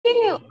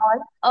you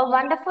all a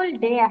wonderful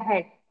day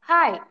ahead.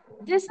 Hi,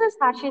 this is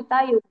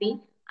Hashita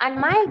UP and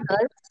my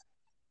girls.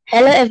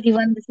 Hello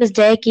everyone, this is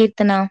Jay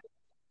Kirtana.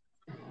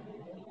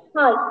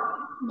 Hi,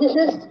 this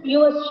is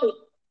yours Sri.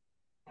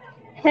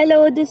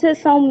 Hello, this is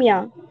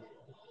Soumya.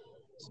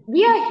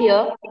 We are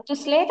here to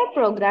slay the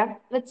program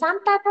with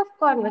some type of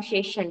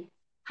conversation.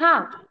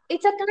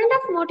 It's a kind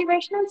of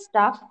motivational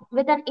stuff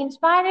with an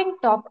inspiring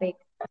topic.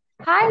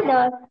 Hi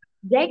there,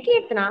 Jai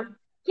Kirtana.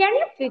 Can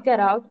you figure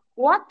out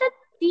what the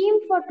theme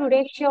for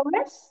today's show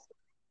is?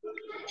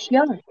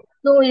 Sure.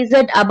 So, is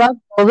it about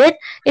COVID?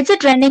 It's a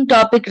trending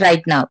topic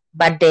right now,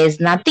 but there's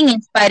nothing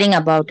inspiring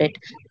about it.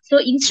 So,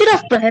 instead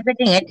of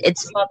prohibiting it,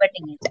 it's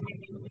forbidding it.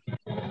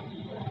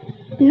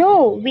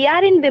 No, we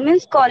are in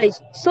women's college,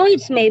 so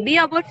it's maybe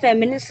about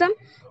feminism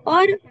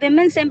or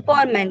women's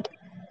empowerment.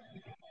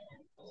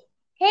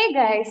 Hey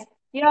guys,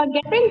 you are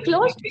getting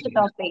close to the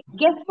topic.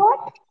 Guess what?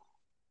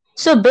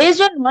 So,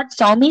 based on what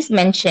Saumi's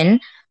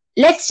mentioned,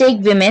 let's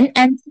take women.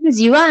 And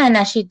since Yuva and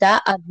Ashita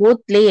are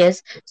both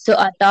players, so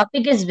our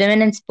topic is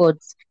women in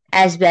sports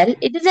as well.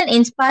 It is an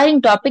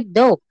inspiring topic,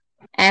 though.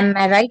 Am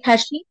I right,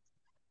 Hashi?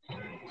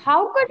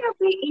 How could you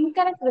be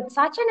incorrect with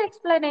such an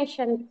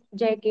explanation,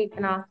 Jai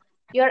Kirtana?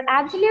 You're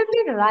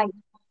absolutely right.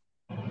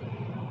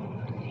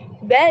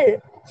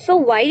 Well, so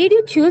why did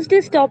you choose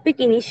this topic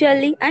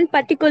initially and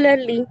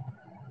particularly?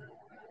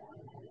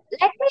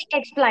 Let me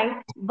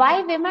explain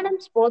why women in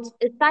sports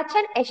is such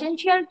an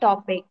essential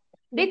topic.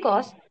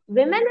 Because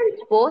women in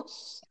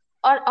sports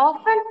are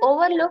often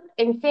overlooked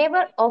in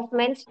favor of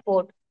men's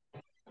sport.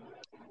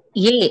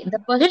 Yay, the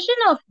position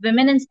of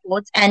women in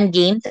sports and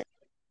games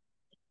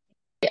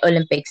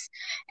Olympics.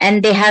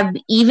 And they have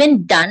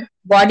even done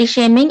body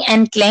shaming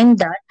and claimed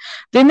that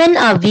women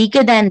are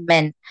weaker than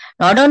men.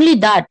 Not only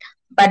that,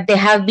 but they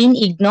have been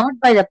ignored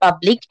by the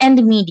public and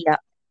the media.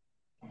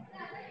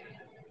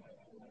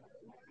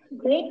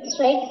 Great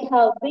strides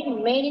have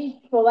been made in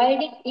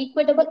providing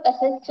equitable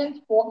assistance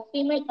for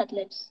female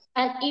athletes,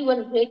 and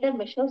even greater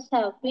measures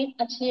have been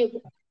achieved.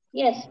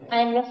 Yes,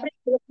 I am referring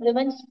to the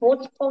Women's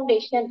Sports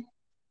Foundation.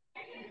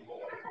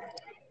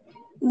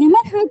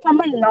 Women have come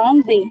a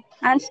long way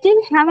and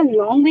still have a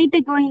long way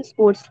to go in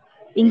sports.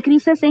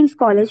 Increases in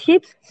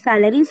scholarships,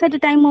 salaries at the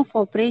time of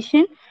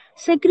operation,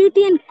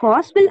 security and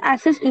cost will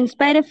assist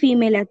inspire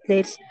female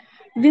athletes.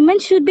 Women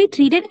should be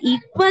treated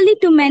equally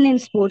to men in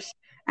sports,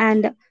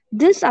 and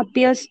this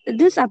appear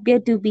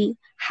to be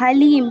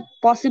highly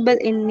impossible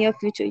in near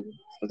future.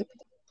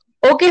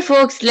 Okay,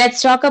 folks,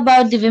 let's talk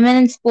about the Women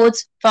in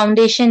Sports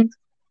Foundation.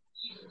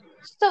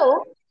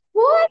 So,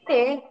 who are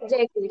they,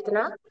 Jai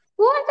Kirtana?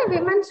 Who are the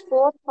Women's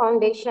Sport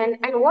Foundation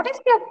and what is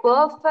their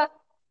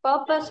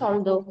purpose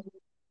although?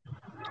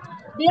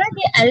 They are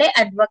the ally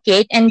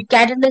advocate and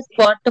catalyst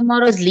for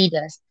tomorrow's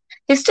leaders.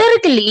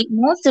 Historically,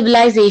 most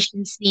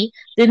civilizations see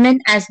women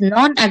as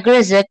non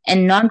aggressive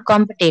and non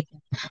competitive,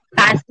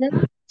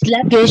 passive,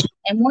 sluggish,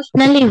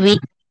 emotionally weak,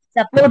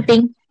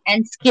 supporting,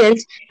 and skilled,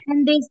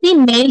 and they see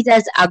males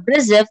as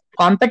aggressive,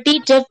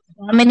 competitive,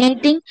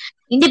 dominating,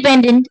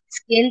 independent,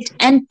 skilled,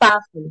 and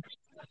powerful.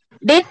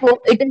 Therefore,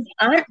 it is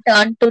our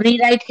turn to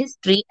rewrite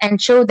history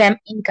and show them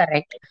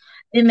incorrect.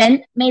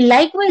 Women may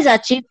likewise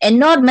achieve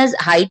enormous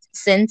heights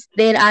since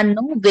there are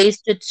no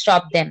ways to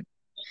stop them.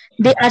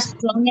 They are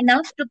strong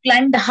enough to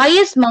climb the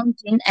highest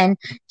mountain and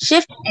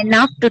shift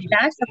enough to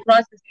dash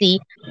across the sea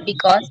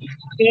because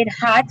their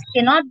hearts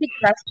cannot be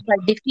crushed by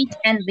defeat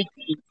and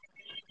victory.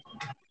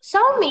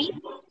 Soumi,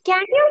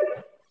 can you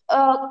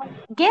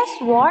guess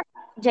what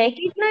Jai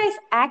Kirtana is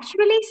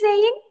actually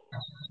saying?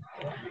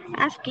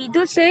 As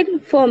Kito said,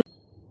 for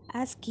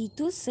As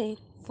Kitu said,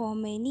 for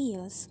many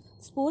years,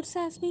 sports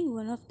has been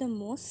one of the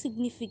most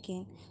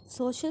significant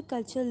social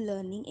cultural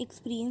learning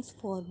experience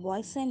for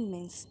boys and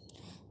men.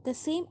 The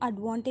same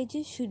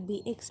advantages should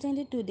be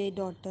extended to their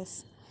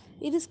daughters.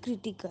 It is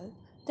critical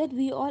that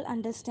we all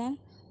understand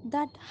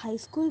that high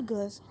school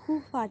girls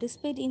who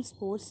participate in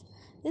sports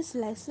is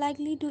less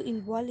likely to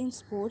involve in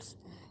sports,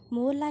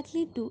 more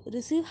likely to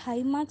receive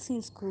high marks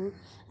in school,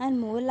 and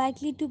more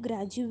likely to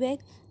graduate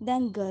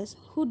than girls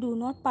who do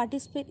not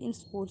participate in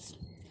sports.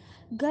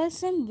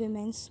 Girls and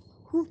women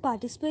who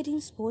participate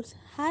in sports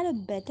had a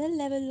better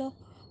level of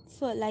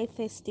life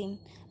esteem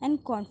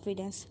and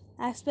confidence,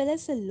 as well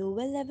as a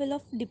lower level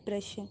of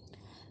depression.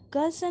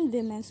 Girls and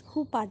women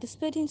who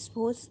participate in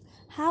sports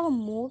have a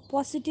more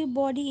positive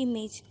body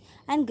image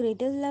and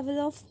greater level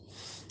of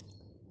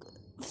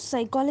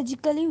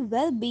psychologically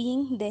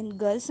well-being than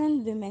girls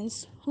and women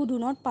who do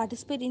not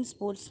participate in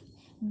sports.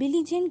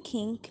 Billie Jean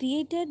King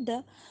created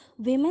the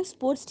Women's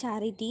Sports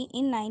Charity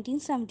in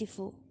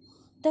 1974.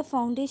 The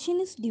foundation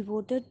is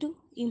devoted to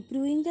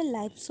improving the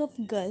lives of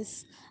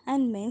girls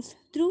and men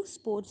through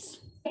sports.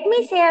 Let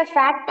me say a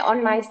fact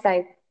on my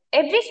side.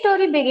 Every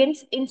story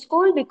begins in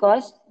school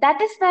because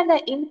that is where the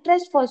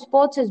interest for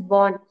sports is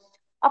born.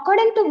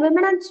 According to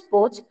Women and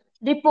Sports,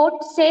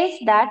 report says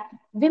that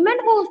women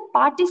who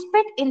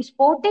participate in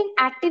sporting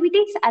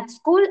activities at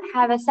school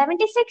have a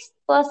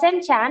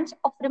 76% chance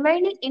of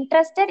remaining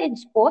interested in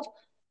sports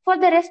for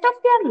the rest of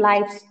their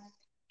lives.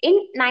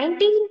 In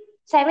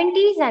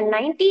 1970s and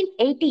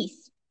 1980s.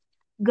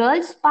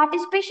 Girls'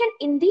 participation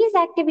in these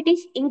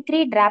activities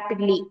increased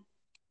rapidly.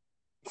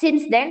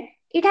 Since then,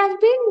 it has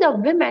been the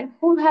women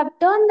who have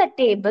turned the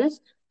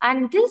tables,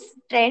 and this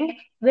trend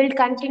will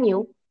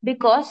continue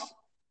because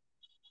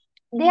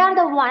they are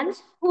the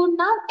ones who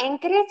now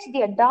encourage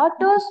their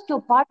daughters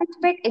to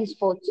participate in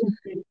sports.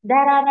 There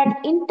are an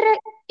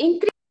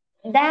increase.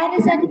 There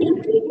is an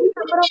increasing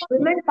number of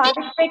women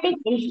participating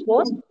in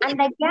sports, and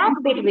the gap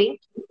between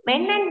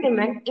men and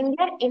women in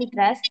their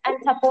interest and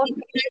support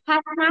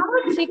has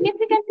narrowed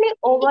significantly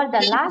over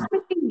the last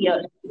 50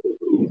 years.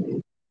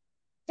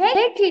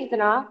 Hey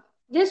Kirtana,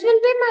 this will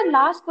be my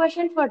last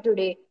question for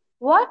today.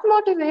 What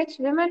motivates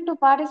women to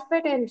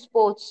participate in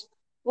sports?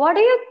 What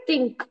do you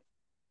think?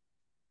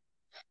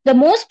 The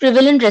most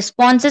prevalent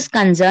responses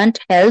concerned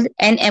health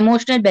and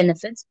emotional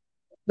benefits,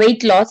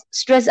 weight loss,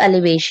 stress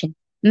alleviation.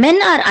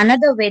 Men are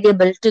another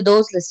variable to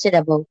those listed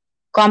above.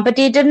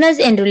 Competitiveness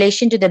in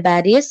relation to the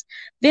barriers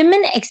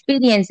women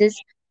experiences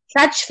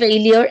such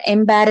failure,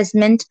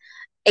 embarrassment,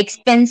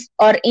 expense,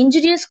 or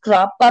injuries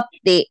crop up.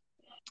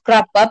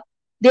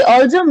 They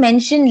also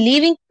mention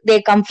leaving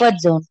their comfort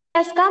zone.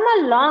 Has come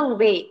a long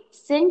way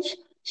since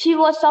she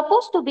was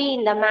supposed to be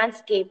in the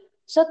man's cave.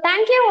 So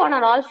thank you one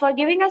and all for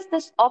giving us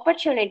this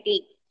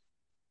opportunity.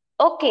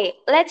 Okay,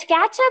 let's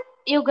catch up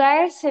you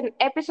guys in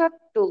episode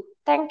 2.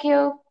 Thank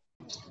you.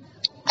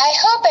 I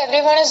hope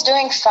everyone is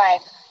doing fine.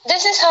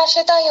 This is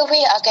Harshita UV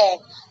again.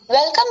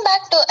 Welcome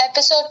back to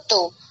episode 2.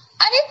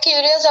 Are you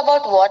curious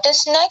about what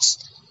is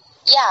next?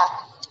 Yeah,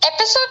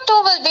 episode 2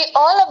 will be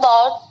all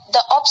about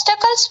the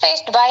obstacles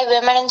faced by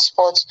women in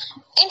sports.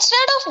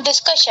 Instead of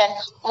discussion,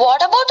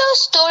 what about our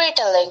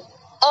storytelling?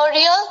 A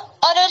real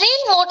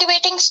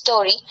motivating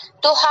story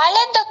to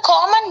highlight the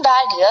common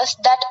barriers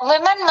that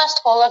women must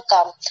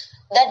overcome.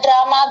 The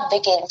drama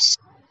begins.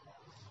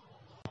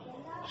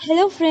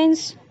 Hello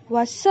friends,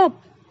 what's up?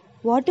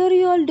 What are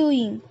you all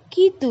doing?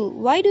 Keetu,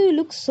 why do you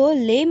look so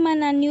lame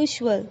and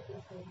unusual?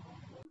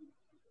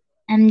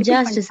 I'm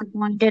just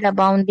disappointed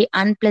about the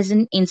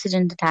unpleasant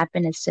incident that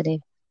happened yesterday.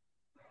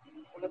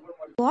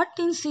 What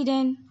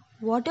incident?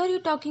 What are you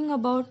talking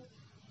about?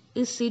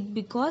 Is it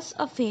because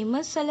a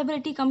famous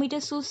celebrity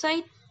committed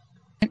suicide?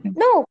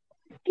 No,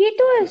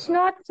 Keto is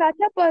not such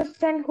a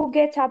person who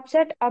gets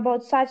upset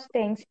about such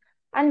things,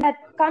 and that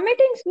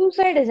committing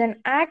suicide is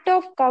an act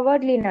of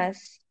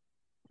cowardliness.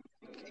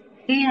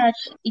 Hey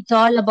Ash, it's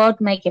all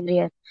about my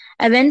career.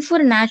 I went for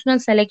a national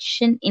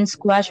selection in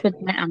squash with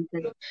my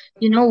uncle.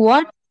 You know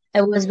what?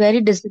 I was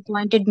very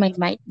disappointed by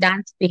my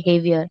dance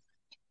behavior.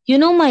 You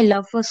know my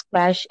love for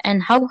squash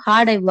and how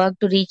hard I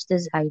worked to reach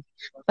this height.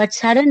 But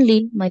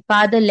suddenly, my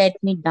father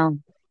let me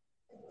down.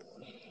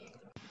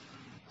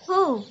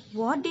 Oh,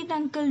 what did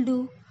uncle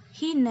do?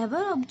 He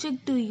never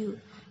object to you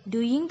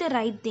doing the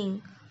right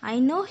thing. I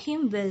know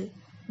him well,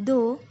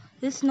 though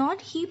is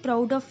not he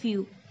proud of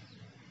you?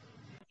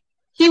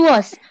 He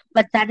was,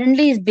 but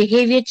suddenly his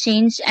behavior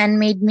changed and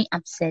made me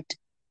upset.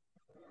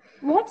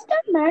 What's the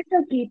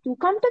matter, Keto?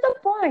 Come to the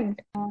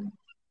point.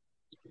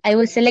 I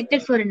was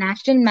selected for a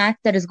national match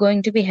that is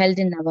going to be held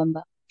in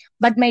November.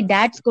 But my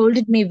dad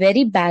scolded me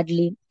very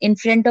badly in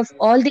front of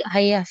all the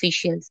higher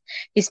officials.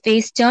 His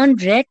face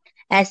turned red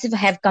as if I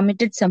have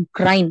committed some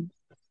crime.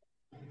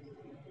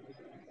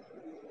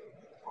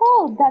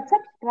 Oh, that's a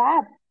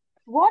trap.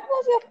 What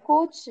was your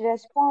coach's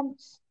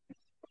response?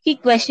 He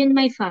questioned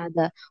my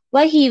father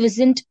why he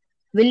wasn't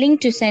willing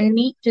to send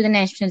me to the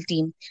national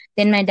team.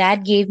 Then my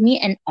dad gave me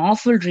an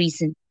awful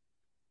reason.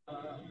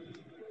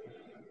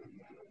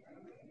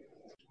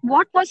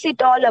 What was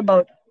it all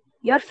about?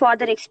 Your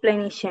father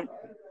explanation.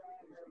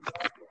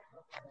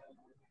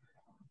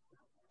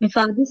 My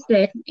father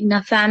said, in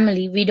our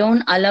family, we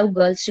don't allow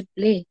girls to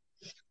play.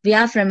 We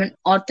are from an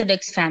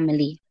orthodox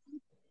family.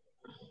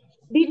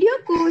 Did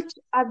your coach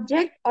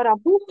object or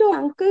oppose to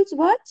uncle's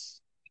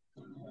words?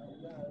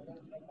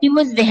 He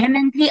was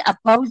vehemently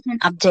opposed and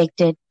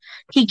objected.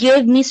 He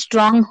gave me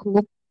strong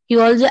hope. He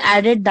also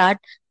added that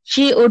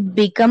she would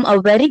become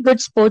a very good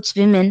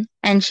sportswoman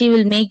and she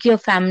will make your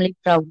family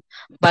proud.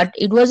 But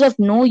it was of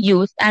no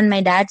use, and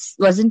my dad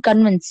wasn't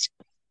convinced.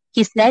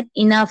 He said,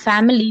 in our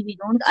family, we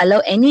don't allow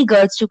any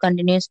girls to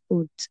continue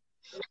sports.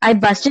 I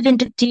busted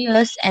into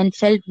tears and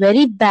felt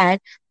very bad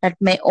that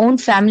my own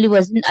family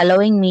wasn't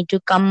allowing me to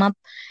come up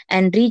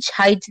and reach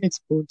heights in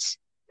sports.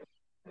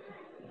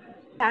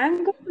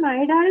 Thank God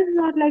my dad is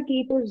not like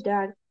Keto's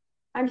dad.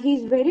 And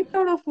he's very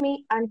proud of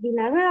me and he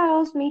never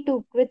allows me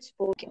to quit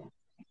sports.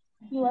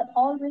 You are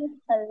always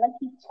a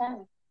lucky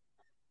champ.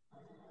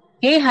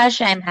 Hey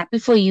Harsh, I'm happy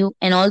for you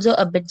and also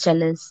a bit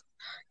jealous.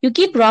 You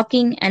keep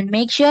rocking and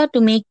make sure to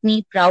make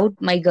me proud,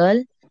 my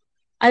girl.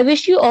 I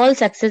wish you all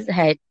success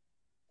ahead.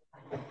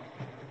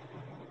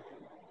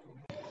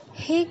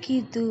 Hey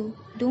Keetu,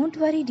 don't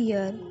worry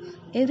dear.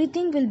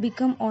 Everything will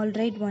become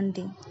alright one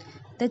day.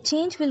 The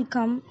change will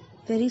come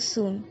very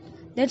soon.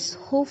 Let's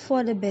hope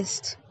for the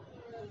best.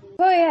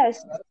 Oh,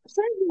 yes,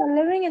 since we are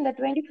living in the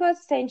 21st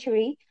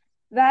century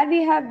where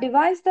we have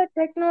devised the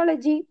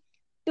technology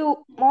to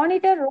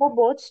monitor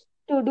robots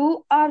to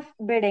do our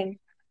bidding,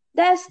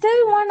 There's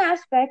still one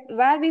aspect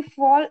where we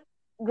fall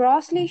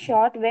grossly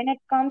short when it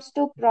comes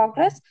to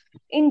progress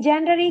in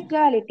gender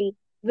equality.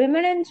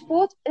 Women in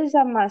sports is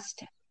a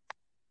must.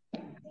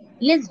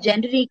 Yes,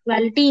 gender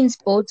equality in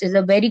sports is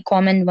a very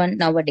common one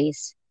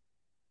nowadays.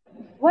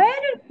 Why are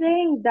you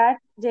saying that,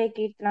 Jay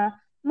Kitna?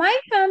 My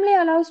family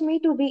allows me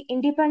to be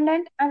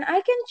independent and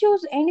I can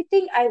choose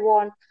anything I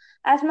want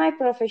as my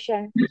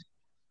profession.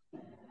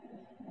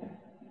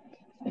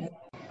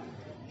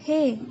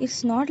 Hey,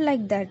 it's not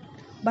like that.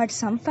 But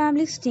some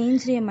families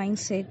change their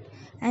mindset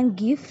and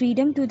give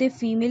freedom to their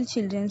female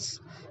children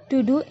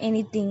to do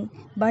anything.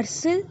 But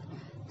still,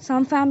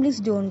 some families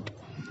don't.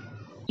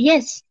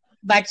 Yes,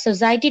 but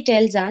society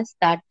tells us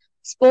that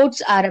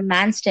sports are a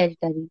man's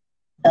territory.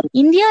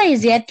 India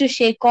is yet to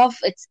shake off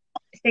its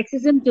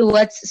sexism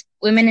towards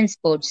women in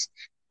sports.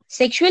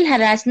 Sexual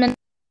harassment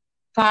is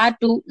far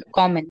too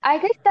common. I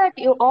guess that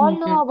you all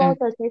know Mm-mm-mm. about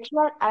a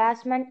sexual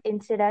harassment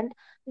incident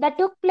that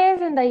took place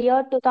in the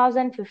year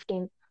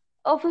 2015.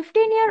 A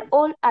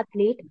 15-year-old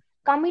athlete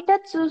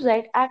committed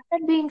suicide after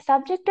being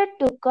subjected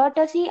to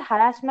courtesy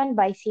harassment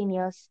by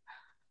seniors.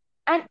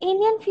 An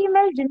Indian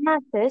female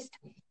gymnast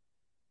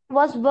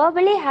was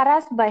verbally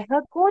harassed by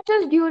her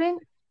coaches during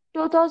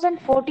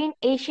 2014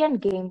 Asian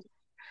Games.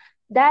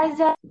 There is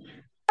a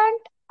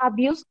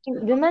abuse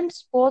in women's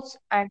sports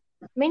and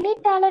many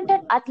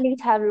talented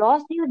athletes have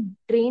lost their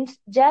dreams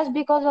just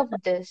because of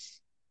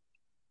this.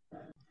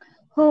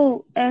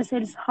 Oh, yes,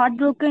 it's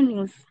heartbroken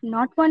news,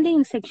 not only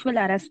in sexual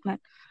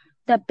harassment.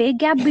 The pay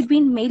gap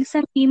between males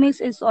and females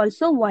is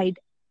also wide.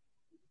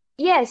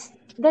 Yes,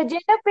 the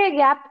gender pay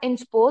gap in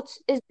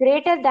sports is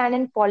greater than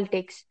in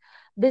politics,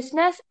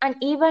 business, and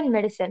even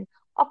medicine.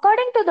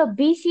 According to the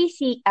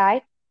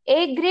BCCI,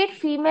 A-grade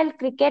female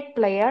cricket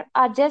player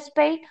are just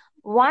paid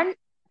 1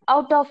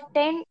 out of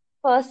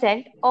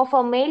 10% of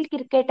a male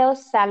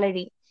cricketer's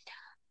salary.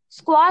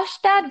 Squash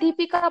star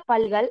Deepika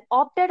Palgal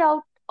opted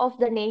out of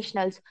the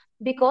nationals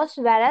because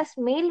whereas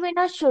male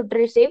winners should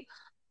receive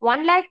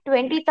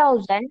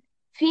 1,20,000,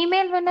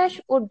 female winners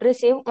would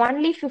receive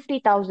only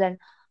 50,000.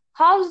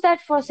 How's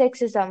that for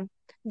sexism?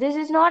 This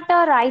is not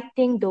a right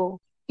thing though.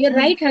 You're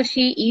right,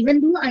 Harshi.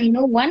 Even though I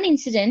know one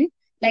incident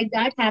like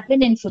that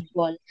happened in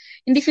football.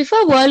 In the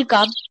FIFA World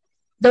Cup,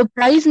 the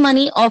prize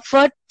money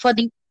offered for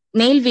the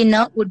male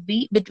winner would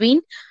be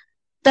between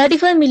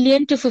 35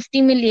 million to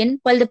 50 million,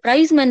 while the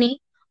prize money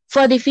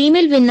for the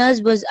female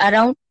winners was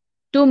around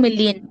 $2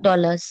 million.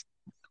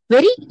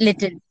 Very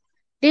little.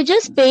 They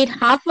just paid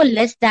half or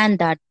less than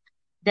that.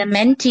 The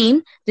men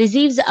team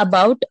receives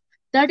about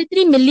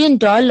 $33 million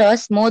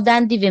more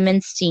than the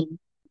women's team.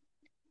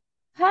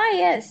 Ah,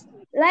 yes.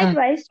 Uh,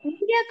 Likewise,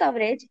 media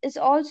coverage is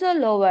also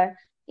lower.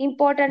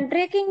 Important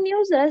breaking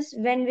news is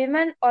when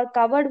women are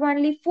covered,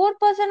 only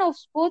 4% of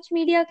sports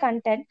media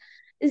content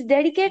is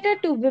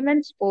dedicated to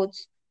women's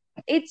sports.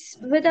 It's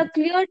with a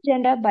clear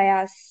gender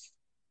bias.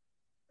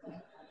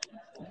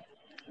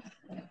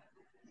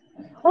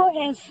 Oh,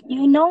 yes,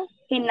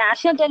 in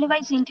national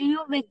televised interview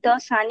with the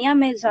Sania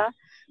Mirza,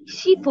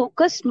 she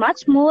focused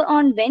much more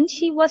on when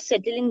she was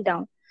settling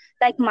down,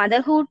 like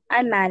motherhood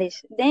and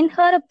marriage, than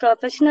her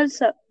professional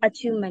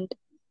achievement.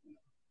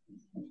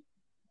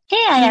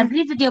 Hey, I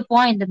agree with your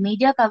point. The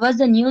media covers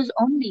the news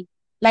only.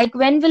 Like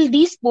when will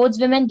these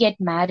sportswomen get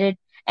married?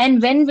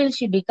 And when will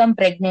she become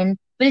pregnant?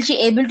 Will she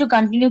able to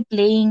continue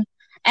playing?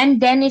 And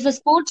then if a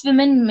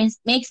sportswoman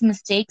makes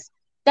mistakes,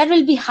 that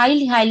will be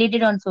highly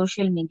highlighted on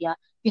social media.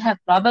 You have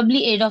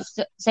probably heard of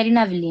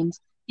Serena Williams.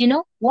 You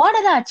know, what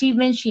are the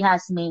achievements she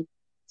has made?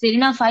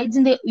 Serena fights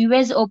in the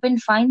US Open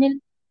final.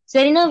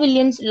 Serena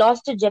Williams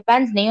lost to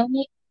Japan's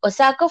Naomi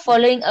Osaka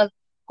following a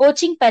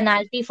coaching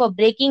penalty for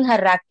breaking her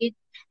racket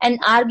and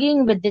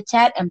arguing with the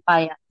chair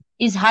umpire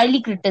is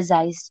highly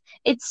criticized.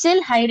 It's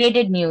still high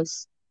rated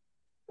news.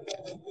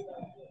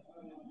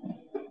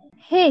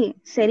 Hey,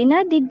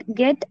 Serena did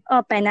get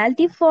a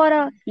penalty for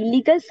a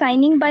illegal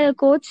signing by a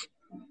coach.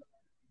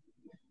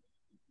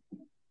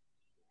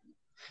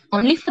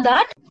 Only for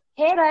that?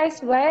 Hey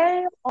guys, why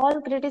are you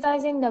all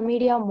criticizing the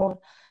media more?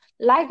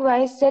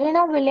 Likewise,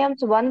 Serena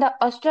Williams won the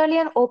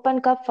Australian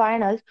Open Cup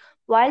finals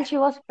while she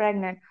was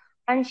pregnant,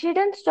 and she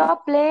didn't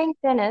stop playing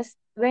tennis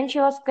when she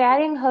was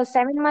carrying her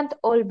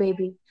 7-month-old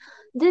baby.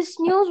 This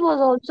news was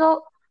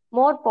also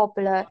more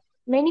popular.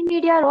 Many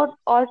media wrote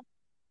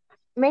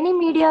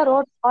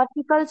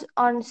articles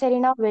on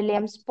Serena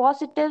Williams'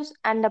 positives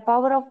and the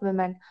power of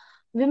women.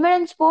 Women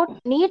in sport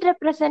need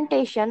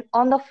representation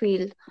on the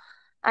field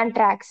and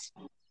tracks,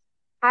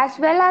 as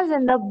well as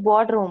in the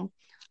boardroom.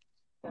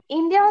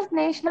 India's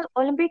National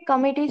Olympic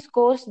Committee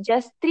scores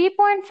just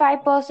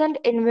 3.5%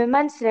 in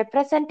women's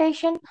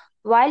representation,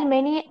 while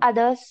many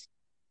others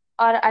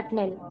are at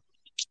nil.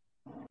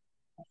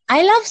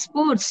 I love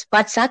sports,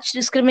 but such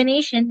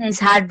discrimination is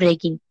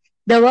heartbreaking.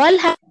 The world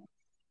has to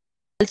be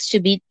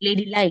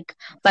ladylike,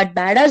 but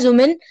badass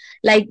women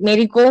like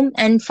Mary Kom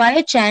and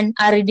Fire Chan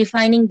are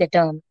redefining the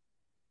term.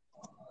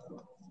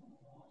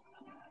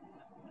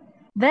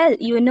 Well,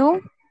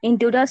 in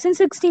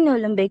 2016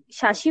 Olympic,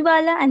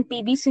 Shashiwala and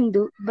PB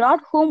Sindhu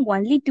brought home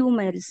only two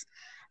medals.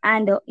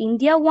 and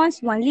India won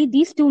only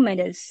these two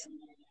medals.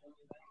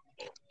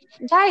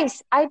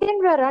 Guys, I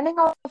think we're running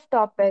out of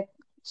topic.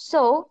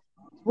 So,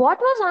 what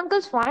was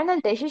Uncle's final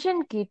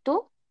decision,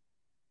 Keetu?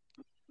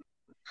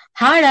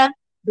 Hara,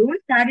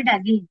 don't start it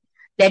again.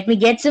 Let me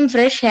get some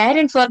fresh air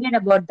and forget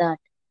about that.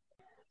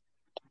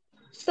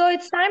 So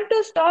it's time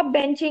to stop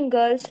benching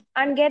girls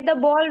and get the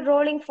ball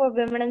rolling for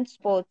women in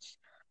sports.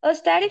 A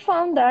study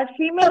found that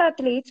female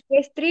athletes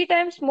face three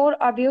times more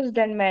abuse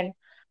than men.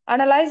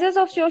 Analysis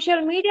of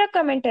social media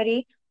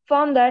commentary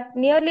found that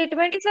nearly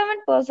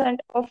 27%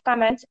 of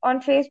comments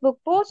on Facebook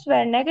posts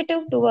were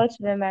negative towards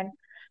women,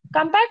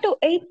 compared to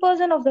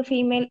 8% of the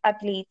female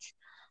athletes.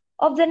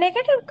 Of the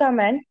negative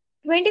comments,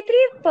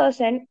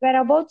 23% were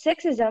about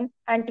sexism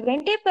and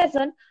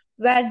 20%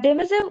 were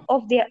dismissive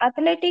of their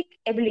athletic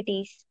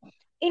abilities.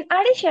 In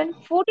addition,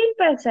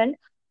 14%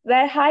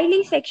 were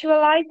highly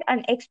sexualized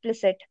and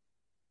explicit.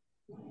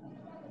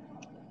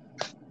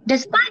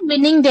 Despite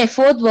winning their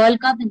fourth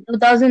World Cup in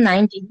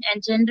 2019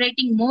 and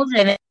generating more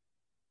revenue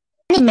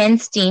than the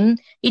men's team,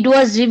 it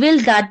was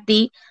revealed that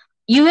the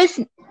US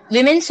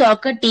women's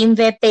soccer team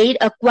were paid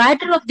a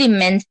quarter of the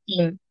men's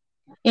team.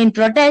 In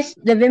protest,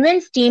 the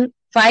women's team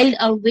filed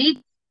a wage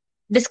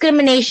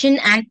discrimination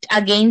act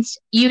against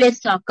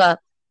US soccer.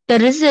 The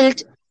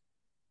result,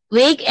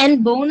 wage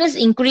and bonus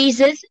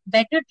increases,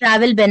 better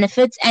travel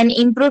benefits, and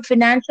improved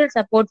financial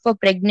support for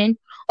pregnant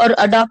or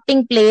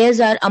adopting players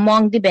are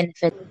among the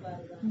benefits.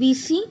 We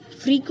see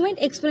frequent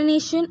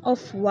explanation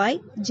of why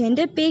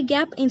gender pay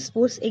gap in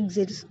sports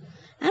exists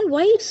and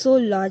why it's so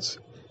large.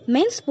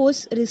 Men's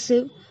sports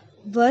receive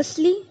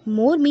vastly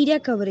more media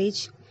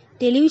coverage,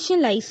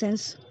 television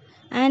license,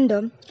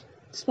 and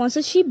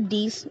sponsorship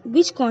deals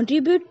which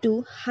contribute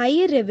to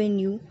higher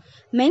revenue.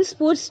 Men's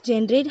sports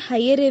generate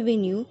higher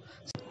revenue,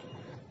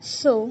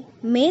 so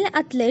male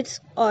athletes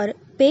are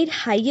paid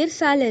higher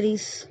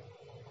salaries.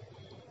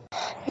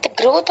 The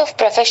growth of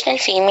professional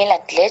female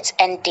athletes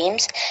and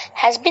teams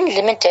has been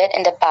limited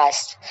in the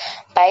past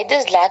by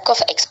this lack of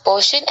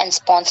exposure and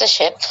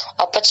sponsorship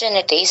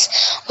opportunities,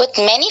 with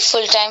many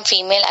full time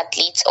female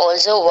athletes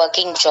also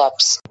working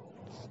jobs.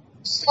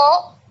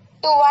 So,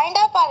 to wind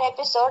up our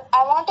episode,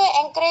 I want to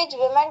encourage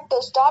women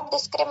to stop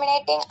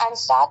discriminating and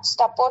start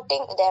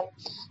supporting them.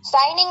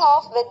 Signing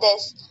off with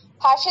this,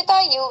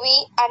 Harshita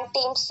UV and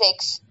Team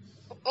 6.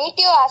 Meet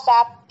you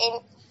ASAP in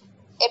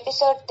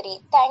episode 3.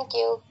 Thank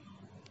you.